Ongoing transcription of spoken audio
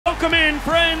Welcome in,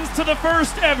 friends, to the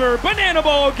first ever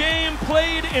Bananaball game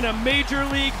played in a Major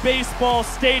League Baseball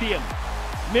stadium.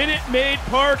 Minute Maid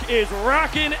Park is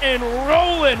rocking and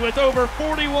rolling with over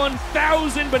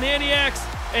 41,000 Bananiacs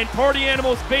and Party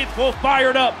Animals faithful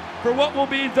fired up for what will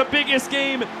be the biggest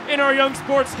game in our young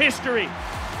sports history.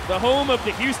 The home of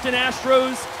the Houston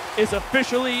Astros is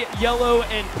officially yellow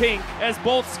and pink as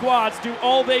both squads do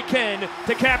all they can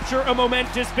to capture a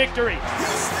momentous victory.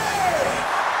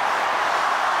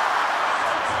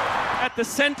 At the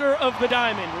center of the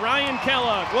diamond, Ryan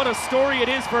Kellogg. What a story it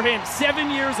is for him. 7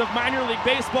 years of minor league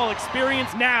baseball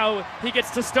experience. Now he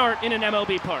gets to start in an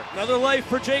MLB park. Another life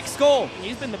for Jake Skoll.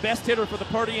 He's been the best hitter for the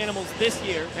Party Animals this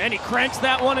year, and he cranks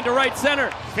that one into right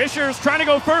center. Fisher's trying to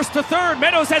go first to third.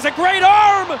 Meadows has a great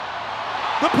arm.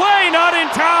 The play not in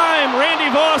time. Randy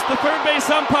Voss, the third base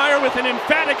umpire, with an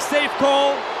emphatic safe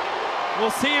call.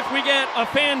 We'll see if we get a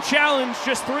fan challenge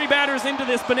just 3 batters into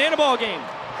this Bananaball game.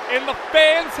 And the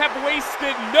fans have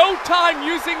wasted no time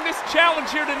using this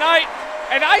challenge here tonight.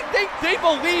 And I think they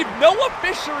believe Noah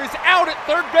Fisher is out at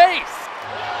third base.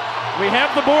 We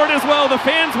have the board as well. The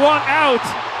fans want out.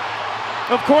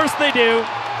 Of course they do.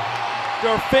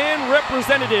 Their fan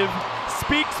representative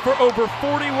speaks for over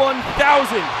 41,000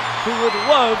 who would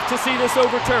love to see this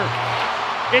overturned.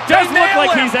 It does look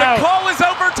like he's out. The call is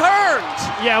overturned.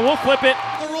 Yeah, we'll flip it.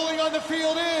 The ruling on the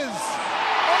field is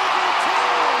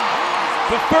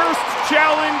the first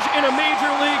challenge in a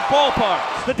Major League ballpark.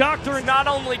 The doctor is not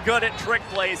only good at trick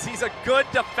plays, he's a good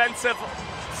defensive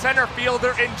center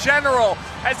fielder in general,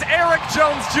 as Eric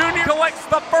Jones Jr. collects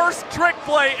the first trick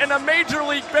play in a Major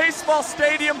League Baseball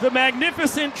stadium. The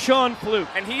magnificent Sean Fluke.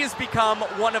 And he has become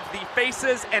one of the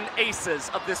faces and aces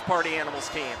of this Party Animals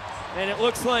team. And it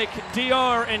looks like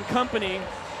DR and company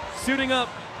suiting up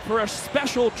for a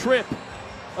special trip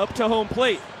up to home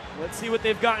plate. Let's see what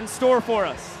they've got in store for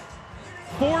us.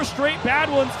 4 straight bad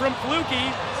ones from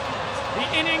Fluky. The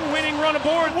inning-winning run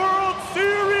aboard. World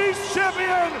Series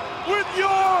champion with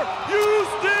your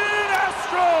Houston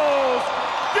Astros.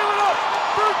 Give it up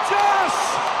for Josh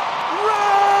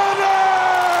Reddick!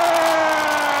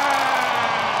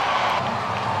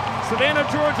 Savannah,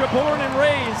 Georgia, born and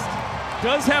raised,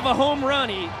 does have a home run.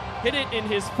 He hit it in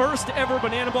his first ever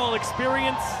Bananaball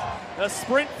experience. A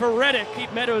sprint for Reddick,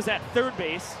 keep Meadows at third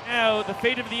base. Now the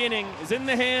fate of the inning is in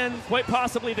the hands, quite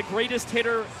possibly the greatest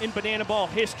hitter in Bananaball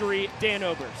history, Dan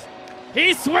Oberst.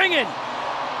 He's swinging,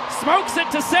 smokes it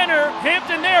to center,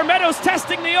 Hampton there, Meadows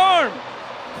testing the arm.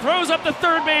 Throws up the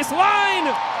third base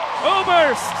line.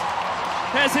 Oberst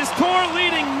has his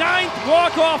tour-leading 9th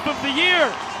walk-off of the year.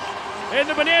 And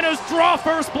the Bananas draw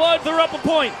first blood, they're up a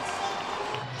point.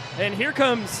 And here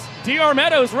comes DR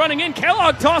Meadows running in,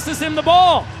 Kellogg tosses him the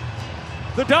ball.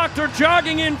 The doctor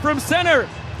jogging in from center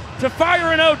to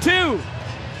fire an 0-2.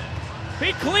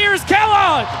 He clears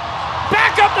Kellogg.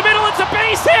 Back up the middle, it's a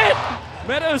base hit.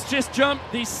 Meadows just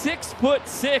jumped the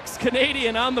 6'6"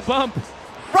 Canadian on the bump.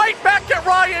 Right back at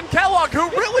Ryan Kellogg, who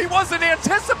really wasn't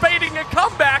anticipating a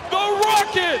comeback. The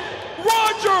Rocket,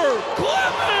 Roger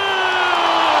Clemens!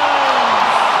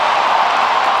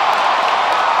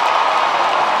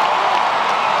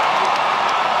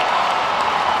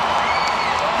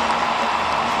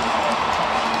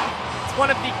 One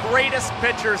of the greatest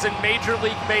pitchers in Major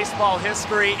League Baseball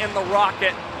history in the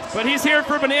Rocket. But he's here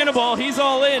for Bananaball, he's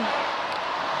all in.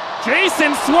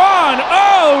 Jason Swan,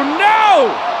 oh no!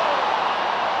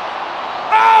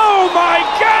 Oh my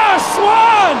gosh,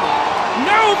 Swan!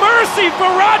 No mercy for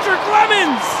Roger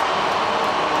Clemens!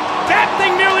 That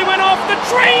thing nearly went off the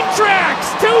train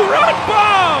tracks! 2-run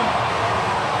bomb!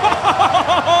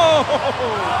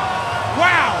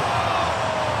 Wow!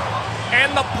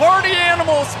 And the Party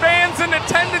Animals fans in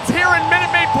attendance here in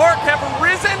Minute Maid Park have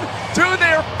risen to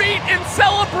their feet in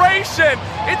celebration.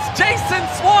 It's Jason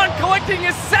Swan collecting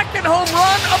his 2nd home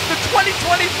run of the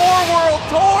 2024 World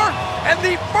Tour and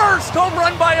the first home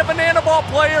run by a Bananaball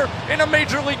player in a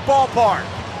Major League ballpark.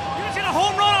 You just hit a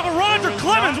home run off of Roger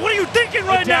Clemens. What are you thinking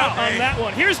right now? On that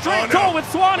one. Here's Drake Cole with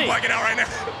Swanee. I'm blacking out right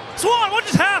now. Swan, what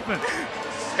just happened?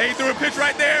 Hey, he threw a pitch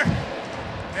right there.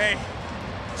 Hey.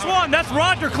 Swan, that's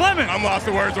Roger Clemens. I'm lost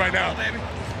for words right now.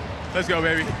 Let's go,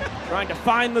 baby. Trying to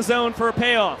find the zone for a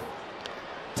payoff.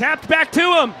 Tapped back to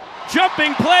him.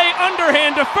 Jumping play,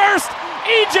 underhand to first.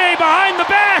 EJ behind the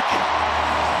back.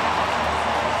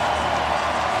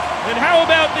 And how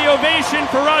about the ovation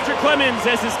for Roger Clemens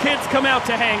as his kids come out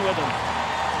to hang with him?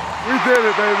 We did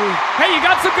it, baby. Hey, you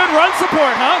got some good run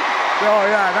support, huh? Oh,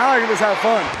 yeah, now I can just have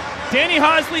fun. Danny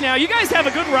Hosley now, you guys have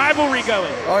a good rivalry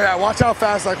going. Oh, yeah, watch how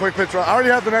fast that quick pitch run. I already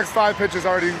have the next 5 pitches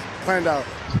already planned out.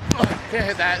 Can't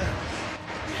hit that.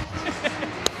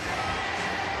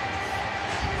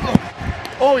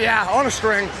 Oh yeah, on a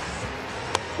string.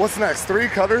 What's next? 3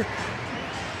 cutter?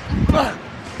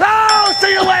 Oh,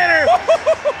 see you later!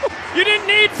 You didn't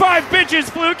need 5 pitches,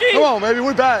 Fluky. Come on, baby,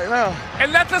 we're back now.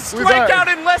 And that's a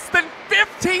strikeout in less than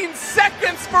 15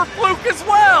 seconds for Fluke as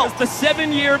well. It's the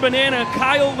 7-year banana,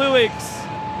 Kyle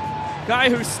Lewigs, guy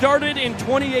who started in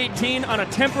 2018 on a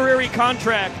temporary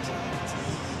contract,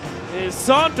 is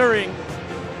sauntering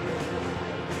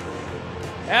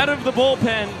out of the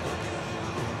bullpen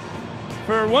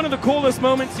for one of the coolest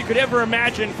moments you could ever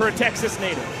imagine for a Texas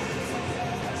native.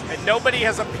 And nobody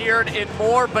has appeared in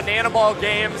more Bananaball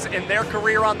games in their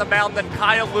career on the mound than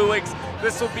Kyle Lewigs.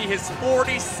 This will be his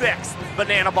 46th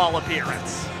Bananaball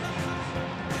appearance.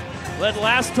 Led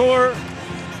last tour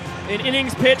in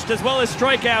innings pitched as well as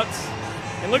strikeouts.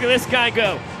 And look at this guy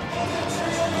go.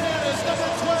 Bananas, number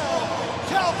 12,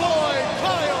 Cowboy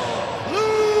Kyle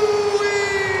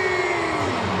Lewigs.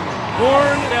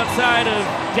 Born outside of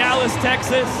Dallas,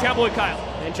 Texas, Cowboy Kyle.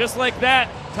 And just like that,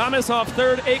 Thomas off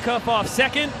third, Acuff off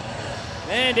second,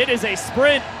 and it is a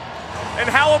sprint. And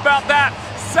how about that?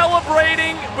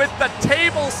 Celebrating with the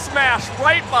table smash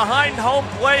right behind home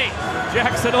plate.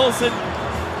 Jackson Olsen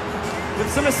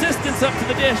with some assistance up to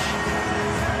the dish.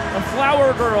 A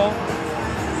flower girl.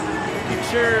 Making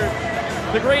sure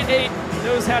the grade 8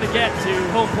 knows how to get to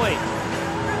home plate.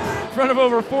 In front of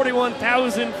over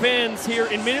 41,000 fans here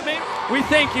in Minute Maid. We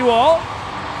thank you all.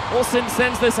 Olsen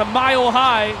sends this a mile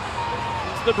high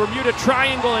into the Bermuda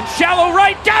Triangle and shallow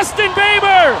right. Dustin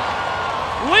Baber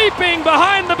leaping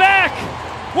behind the back.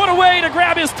 What a way to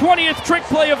grab his 20th trick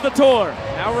play of the tour.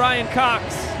 Now Ryan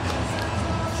Cox.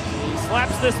 He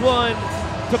slaps this one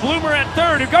to Bloomer at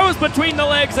third, who goes between the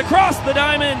legs across the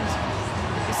diamond.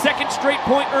 His second straight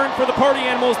point earned for the Party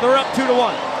Animals. They're up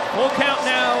 2-1. Full count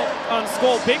now on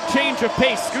Skull. Big change of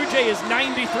pace. Scujay is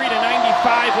 93 to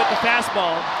 95 with the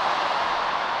fastball.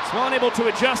 Swan able to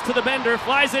adjust to the bender,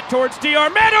 flies it towards DR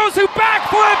Meadows, who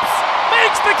backflips,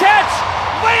 makes the catch,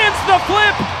 lands the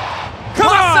flip.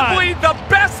 Possibly the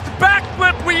best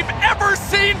backflip we've ever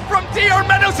seen from DR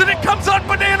Meadows, and it comes on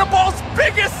Bananaball's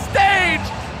biggest stage.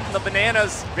 The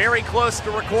Bananas very close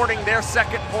to recording their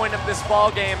second point of this ball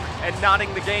game and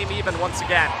knotting the game even once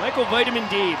again. Michael Vitamin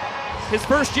D, his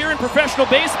first year in professional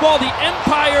baseball, the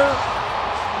Empire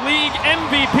League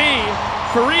MVP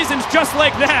for reasons just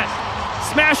like that.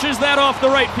 Smashes that off the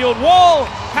right field wall.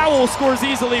 Howell scores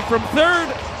easily from third,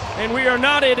 and we are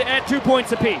knotted at 2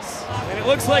 points apiece. And it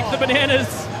looks like the Bananas,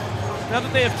 now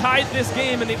that they have tied this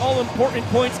game in the all-important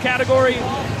points category,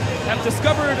 have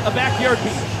discovered a backyard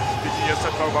beach. Did you just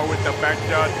talk about with the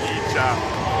backyard beach?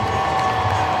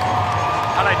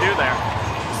 How'd I do there?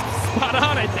 Spot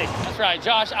on, I think. That's right,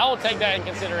 Josh. I will take that in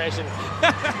consideration.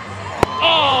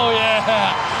 Oh,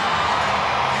 yeah.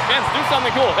 Vince, do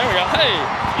something cool. There we go. Hey,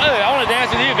 I want to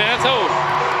dance with you, Vince. Hold.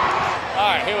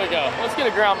 All right, here we go. Let's get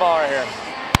a ground ball right here.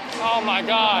 Oh, my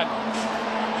God.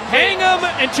 Hang him,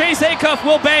 and Chase Acuff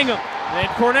will bang him. And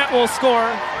Cornette will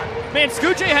score. Man,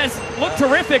 Scujay has looked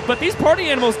terrific, but these Party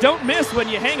Animals don't miss when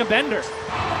you hang a bender.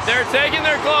 They're taking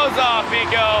their clothes off,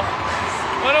 Pico.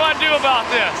 What do I do about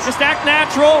this? Just act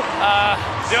natural.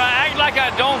 Do I act like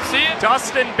I don't see it?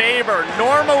 Dustin Baber,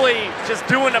 normally just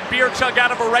doing a beer chug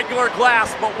out of a regular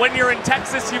glass, but when you're in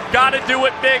Texas, you've got to do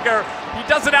it bigger. He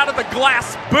does it out of the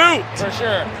glass boot. For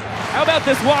sure. How about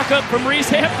this walk-up from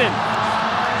Reese Hampton?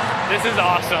 This is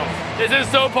awesome. This is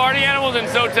so Party Animals and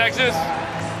so Texas.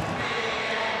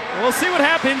 We'll see what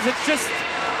happens. It's just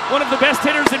one of the best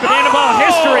hitters in Bananaball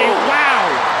history. Wow.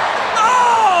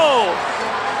 Oh!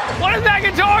 What does that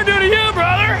guitar do to you,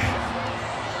 brother?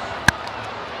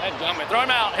 That dummy. Throw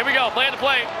him out. Here we go. Play at the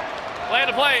plate. Play at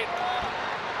the plate.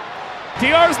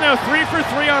 DR's now 3 for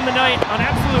 3 on the night on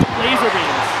absolute laser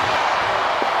beams.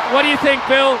 What do you think,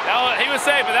 Bill? He was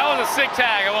safe, but that was a sick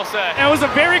tag, I will say. That was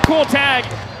a very cool tag.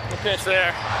 Good pitch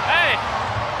there. Hey!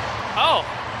 Oh,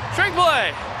 trick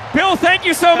play. Bill, thank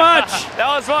you so much. That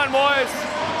was fun, boys.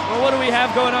 Well, what do we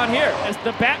have going on here? As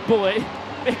the Bat Boy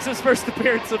makes his first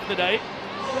appearance of the night.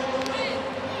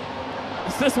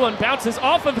 As this one bounces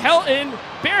off of Helton,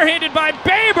 barehanded by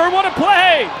Baber. What a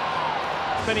play!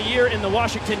 Spent a year in the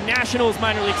Washington Nationals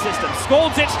minor league system.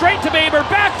 Scolds it straight to Baber,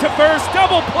 back to first,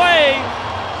 double play.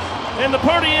 And the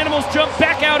Party Animals jump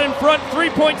back out in front, 3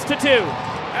 points to 2.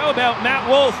 How about Matt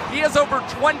Wolf? He has over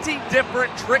 20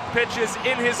 different trick pitches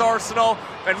in his arsenal,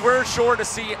 and we're sure to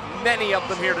see many of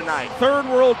them here tonight. Third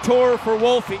World Tour for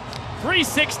Wolfie.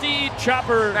 360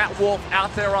 chopper. Matt Wolf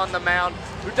out there on the mound,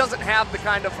 who doesn't have the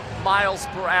kind of miles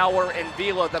per hour and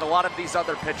velo that a lot of these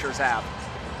other pitchers have.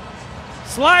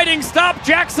 Sliding stop,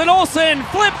 Jackson Olsen,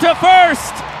 flip to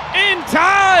first, in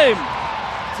time.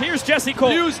 Here's Jesse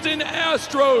Cole. Houston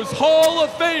Astros Hall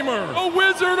of Famer, a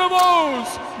Wizard of Oz,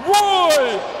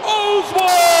 Roy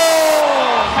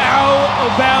Oswalt! How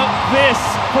about this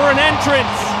for an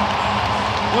entrance?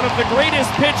 One of the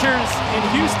greatest pitchers in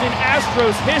Houston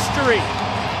Astros history.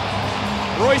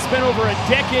 Roy spent over a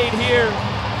decade here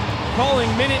calling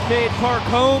Minute Maid Park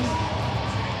home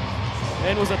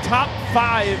and was a top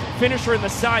 5 finisher in the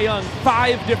Cy Young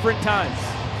 5 different times.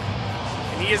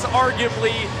 And he is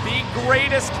arguably the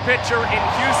greatest pitcher in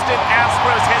Houston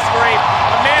Astros history,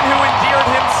 a man who endeared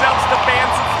himself to the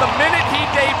fans since the minute he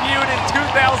debuted in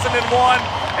 2001.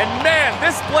 And man,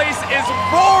 this place is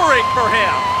roaring for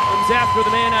him. Comes after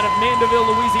the man out of Mandeville,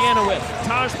 Louisiana with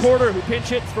Taj Porter, who pinch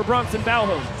hits for Bronson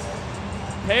Balholm.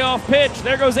 Payoff pitch,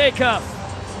 there goes Acuff.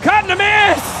 Cut and a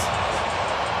miss!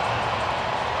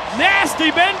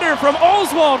 Nasty bender from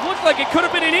Oswalt, looked like it could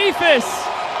have been an eephus.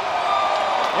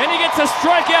 And he gets a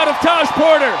strikeout of Taj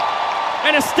Porter.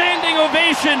 And a standing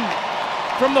ovation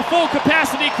from the full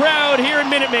capacity crowd here in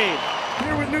Minute Maid.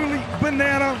 Here with newly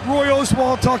Banana, Roy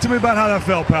Oswalt. Talk to me about how that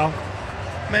felt, pal.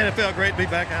 Man, it felt great to be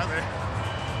back out there.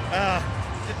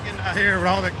 Just getting out here with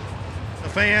all the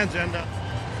fans and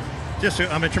just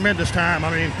a tremendous time.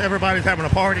 I mean, everybody's having a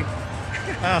party.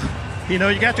 You know,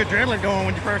 you got your adrenaline going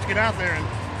when you first get out there. And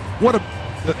What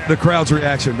the crowd's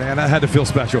reaction, man. That had to feel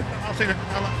special. I'll say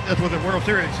that's with the World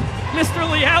Series. Mr.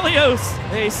 Lealios,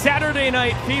 a Saturday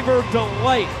Night Fever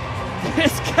delight.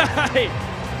 This guy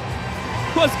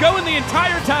was going the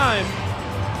entire time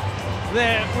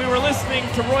that we were listening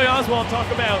to Roy Oswalt talk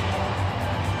about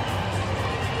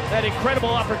that incredible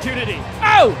opportunity.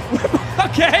 Oh,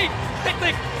 okay. I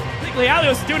think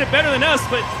Lealios is doing it better than us,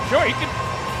 but sure, he could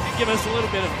give us a little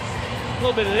bit of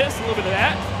this, a little bit of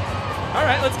that. All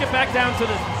right, let's get back down to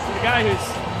the guy who's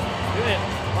doing it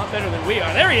a lot better than we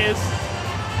are. There he is.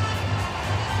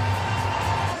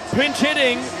 Pinch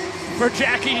hitting for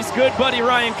Jackie's good buddy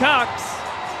Ryan Cox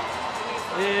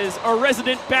is our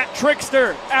resident bat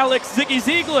trickster, Alex Ziggy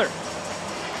Ziegler.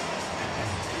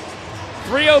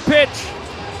 3-0 pitch.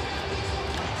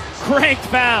 Cranked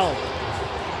foul.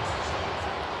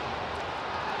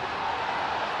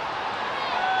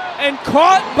 And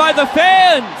caught by the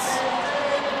fans.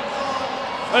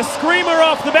 A screamer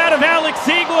off the bat of Alex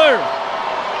Ziegler.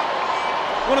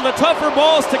 One of the tougher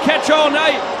balls to catch all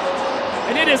night.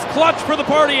 And it is clutch for the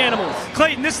party animals.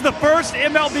 Clayton, this is the first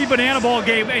MLB Bananaball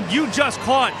game, and you just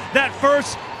caught that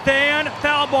first fan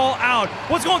foul ball out.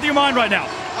 What's going through your mind right now?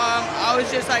 I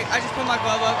was just like, I just put my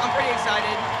glove up. I'm pretty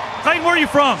excited. Clayton, where are you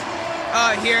from?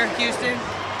 Here, Houston.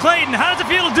 Clayton, how does it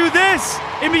feel to do this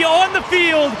and be on the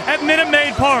field at Minute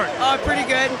Maid Park? Pretty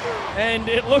good. And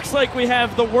it looks like we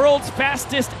have the world's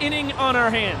fastest inning on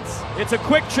our hands. It's a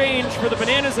quick change for the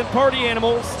Bananas and Party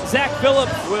Animals. Zach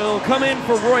Phillips will come in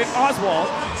for Roy Oswalt.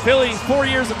 Philly, 4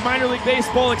 years of minor league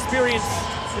baseball experience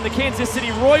in the Kansas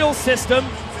City Royals system.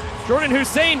 Jordan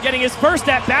Hussein getting his first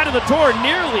at-bat of the tour,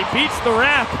 nearly beats the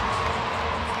wrap.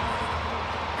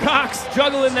 Cox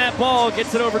juggling that ball,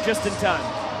 gets it over just in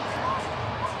time.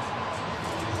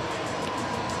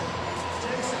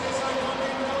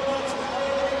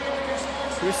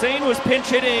 Hussein was pinch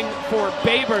hitting for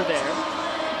Baber there.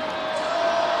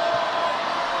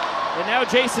 And now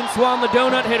Jason Swan, the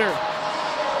donut hitter,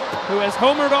 who has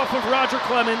homered off of Roger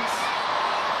Clemens,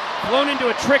 flown into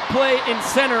a trick play in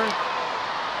center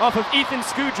off of Ethan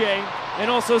Scooje,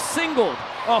 and also singled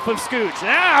off of Scooge.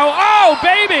 Now, oh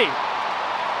baby!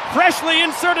 Freshly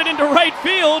inserted into right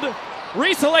field,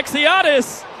 Reese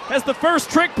Alexiadis has the first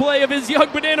trick play of his young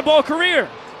Bananaball career.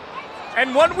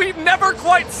 And one we've never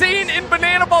quite seen in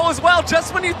Bananaball as well.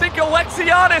 Just when you think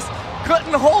Alexiadis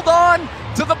couldn't hold on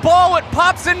to the ball, it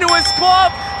pops into his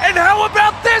glove. And how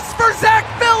about this for Zach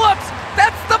Phillips?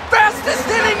 That's the fastest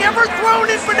inning ever thrown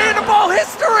in Bananaball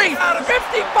history.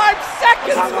 55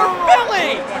 seconds for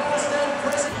Philly.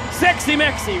 Sexy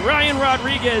Mexi, Ryan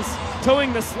Rodriguez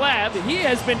towing the slab. He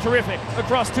has been terrific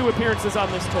across 2 appearances on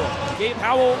this tour. Gabe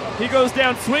Howell, he goes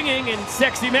down swinging, and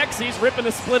Sexy Mexi's ripping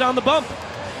a split on the bump.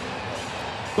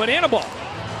 Bananaball.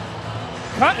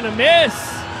 Cut and a miss.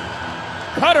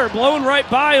 Cutter blown right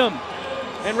by him.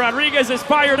 And Rodriguez is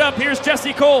fired up. Here's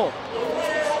Jesse Cole.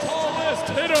 Tallest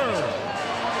hitter.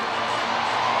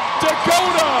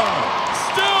 Dakota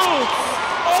Stilts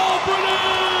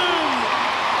Albritton.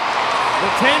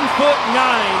 The 10'9"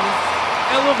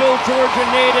 Ellaville, Georgia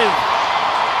native.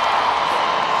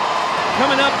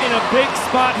 Coming up in a big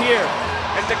spot here.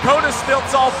 And Dakota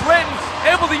Stilts Albritton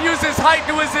able to use his height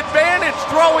to his advantage,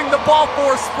 throwing the ball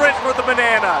for a sprint for the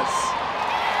Bananas.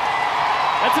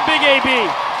 That's a big AB.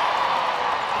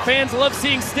 Fans love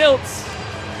seeing Stilts.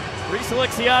 Reese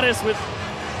Alexiadis with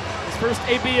his first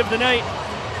AB of the night.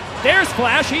 There's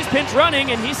Flash, he's pinch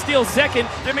running, and he steals second.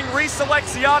 Giving Reese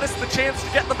Alexiadis the chance to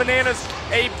get the Bananas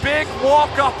a big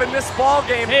walk-up in this ball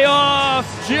game.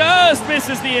 Payoff just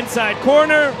misses the inside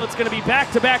corner. It's going to be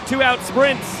back-to-back two-out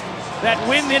sprints. That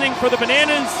win inning for the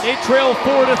Bananas. They trail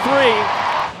 4-3.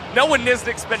 Noah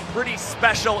Niznik's been pretty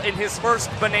special in his first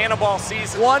Bananaball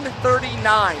season.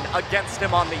 139 against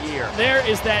him on the year. There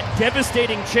is that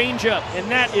devastating changeup, and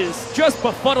that is just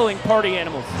befuddling Party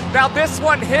Animals. Now this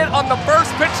one hit on the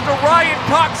first pitch to Ryan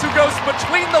Cox, who goes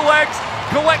between the legs,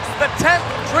 collects the 10th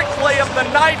trick play of the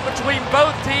night between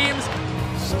both teams.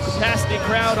 Some capacity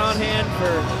crowd on hand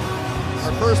for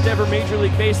our first ever Major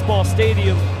League Baseball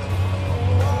stadium.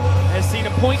 Has seen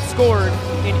a point scored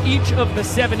in each of the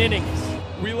 7 innings.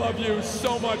 We love you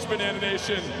so much, Banana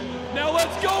Nation. Now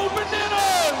let's go,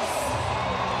 Bananas!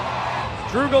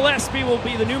 Drew Gillespie will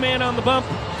be the new man on the bump.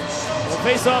 Will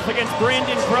face off against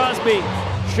Brandon Crosby.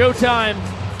 Showtime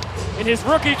in his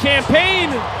rookie campaign.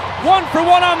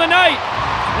 1-for-1 on the night.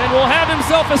 And will have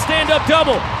himself a stand-up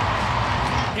double.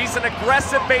 He's an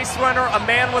aggressive base runner, a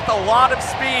man with a lot of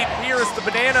speed. Here is the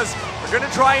Bananas. We're going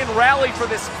to try and rally for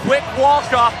this quick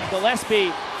walk-off.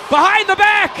 Gillespie behind the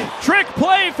back! Trick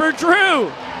play for Drew!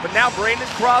 But now Brandon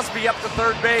Crosby up to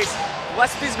third base.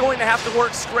 Gillespie's going to have to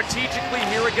work strategically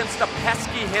here against a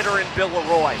pesky hitter in Bill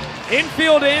Leroy.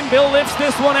 Infield in, Bill lifts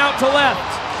this one out to left.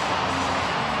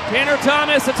 Tanner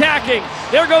Thomas attacking.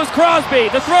 There goes Crosby,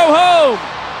 the throw home.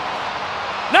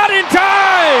 Not in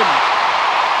time!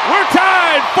 We're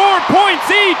tied, 4 points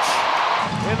each!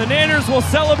 And the Nanners will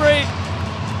celebrate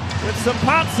with some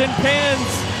pots and pans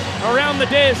around the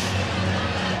dish.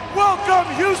 Welcome,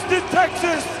 Houston,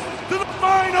 Texas, to the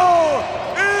final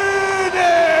inning!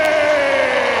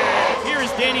 Here is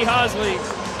Danny Hosley,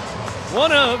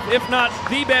 one of, if not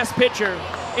the best pitcher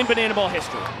in Bananaball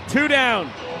history. 2 down,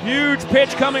 huge pitch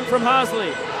coming from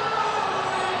Hosley.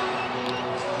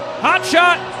 Hot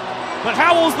shot, but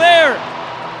Howell's there.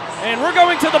 And we're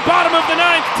going to the bottom of the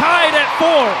 9th, tied at 4.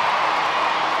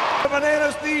 The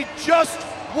Bananas need just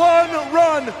 1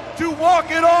 run to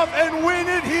walk it off and win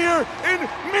it here in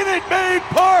Minute Maid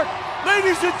Park.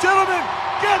 Ladies and gentlemen,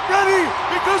 get ready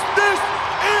because this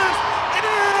is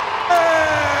it.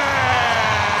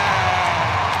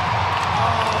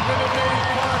 Minute Maid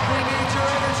Park, we need your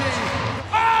energy.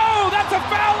 Oh, that's a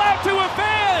foul out to a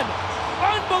fan.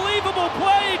 Unbelievable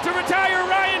play to retire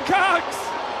Ryan Cox.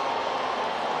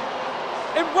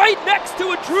 And right next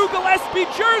to a Drew Gillespie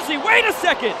jersey. Wait a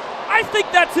second. I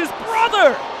think that's his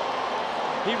brother!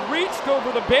 He reached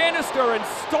over the banister and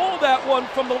stole that one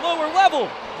from the lower level.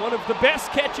 One of the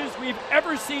best catches we've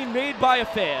ever seen made by a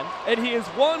fan, and he is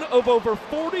one of over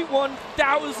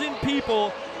 41,000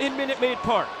 people in Minute Maid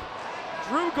Park.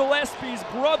 Drew Gillespie's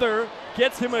brother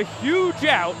gets him a huge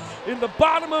out in the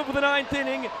bottom of the 9th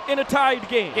inning in a tied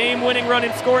game. Game-winning run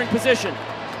in scoring position.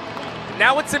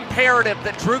 Now it's imperative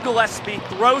that Drew Gillespie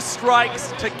throws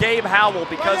strikes to Gabe Howell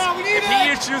because if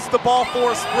he issues the ball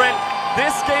for a sprint,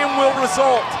 this game will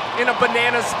result in a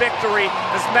Bananas victory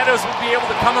as Meadows will be able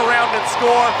to come around and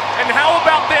score. And how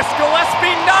about this?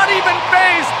 Gillespie not even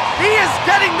phased. He is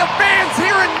getting the fans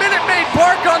here in Minute Maid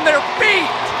Park on their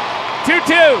feet.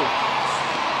 2-2.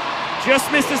 Just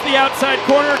misses the outside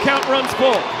corner, count runs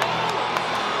full.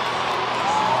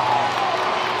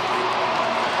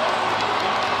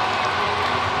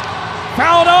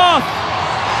 Fouled off.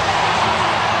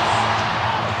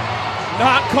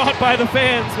 Not caught by the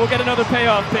fans. We'll get another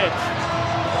payoff pitch.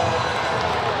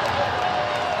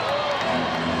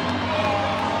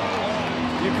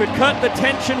 You could cut the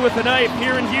tension with a knife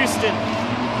here in Houston.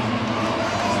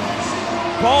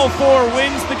 Ball 4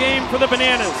 wins the game for the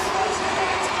Bananas.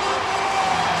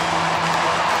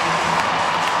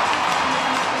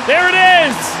 There it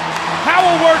is.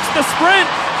 Howell works the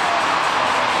sprint.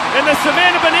 And the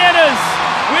Savannah Bananas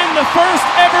win the first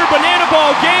ever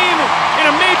Bananaball game in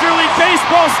a Major League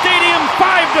Baseball stadium,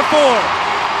 5-4.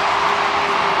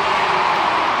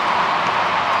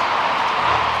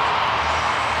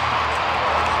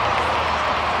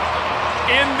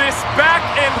 In this back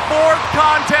and forth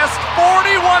contest,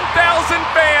 41,000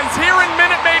 fans here in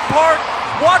Minute Maid Park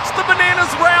watch the Bananas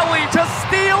rally to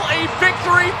steal a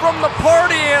victory from the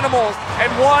Party Animals, and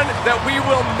one that we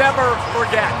will never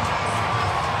forget.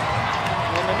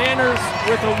 The Nanners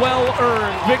with a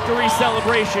well-earned victory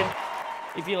celebration.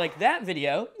 If you like that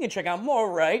video, you can check out more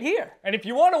right here. And if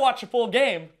you want to watch a full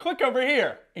game, click over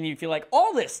here. And if you like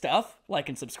all this stuff, like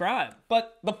and subscribe.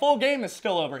 But the full game is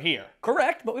still over here.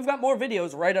 Correct, but we've got more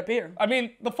videos right up here. I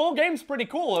mean, the full game's pretty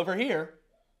cool over here.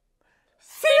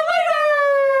 See you later!